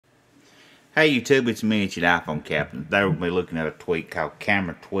Hey YouTube, it's me, it's your iPhone Captain. Today we'll be looking at a tweak called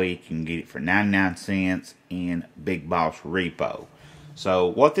CameraTweak. You can get it for 99 cents in Big Boss Repo. So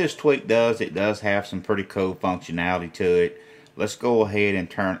what this tweak does, it does have some pretty cool functionality to it. Let's go ahead and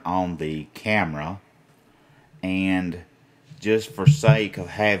turn on the camera. And just for sake of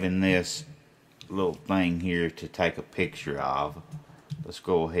having this little thing here to take a picture of, let's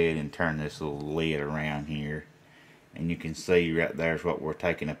go ahead and turn this little lid around here. And you can see right there's what we're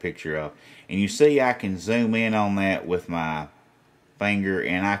taking a picture of. And you see I can zoom in on that with my finger,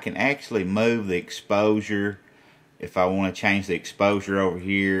 and I can actually move the exposure. If I want to change the exposure over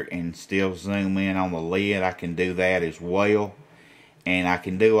here and still zoom in on the lid, I can do that as well. And I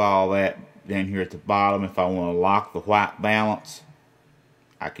can do all that down here at the bottom. If I want to lock the white balance,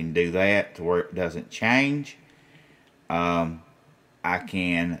 I can do that to where it doesn't change. I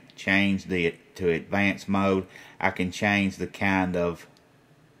can change to advanced mode. I can change the kind of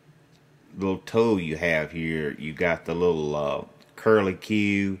little tool you have here. You got the little curly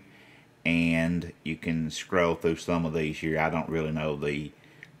Q, and you can scroll through some of these here. I don't really know the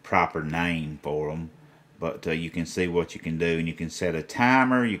proper name for them, but you can see what you can do, and you can set a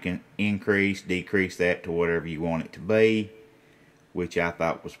timer. You can increase, decrease that to whatever you want it to be, which I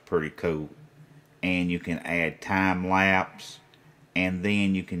thought was pretty cool. And you can add time lapse. And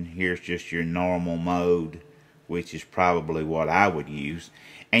then you can, here's just your normal mode, which is probably what I would use.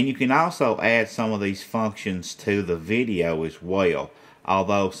 And you can also add some of these functions to the video as well,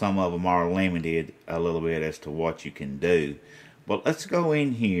 although some of them are limited a little bit as to what you can do. But let's go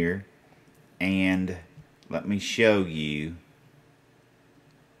in here and let me show you.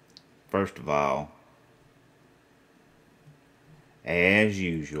 First of all, as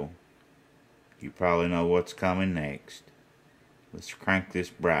usual, you probably know what's coming next. Let's crank this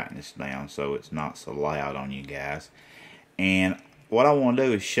brightness down so it's not so loud on you guys. And what I want to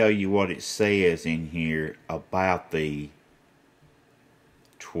do is show you what it says in here about the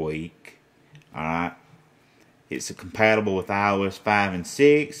tweak. Alright. It's compatible with iOS 5 and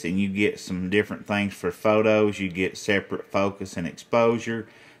 6, and you get some different things for photos. You get separate focus and exposure,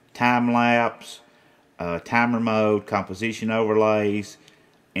 time lapse, timer mode, composition overlays.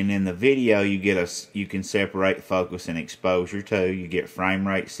 And in the video, you can separate focus and exposure too. You get frame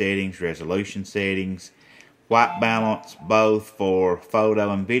rate settings, resolution settings, white balance, both for photo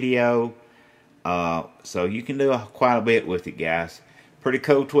and video. So you can do quite a bit with it, guys. Pretty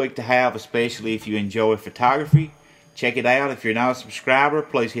cool tweak to have, especially if you enjoy photography. Check it out. If you're not a subscriber,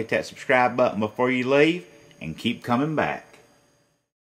 please hit that subscribe button before you leave, and keep coming back.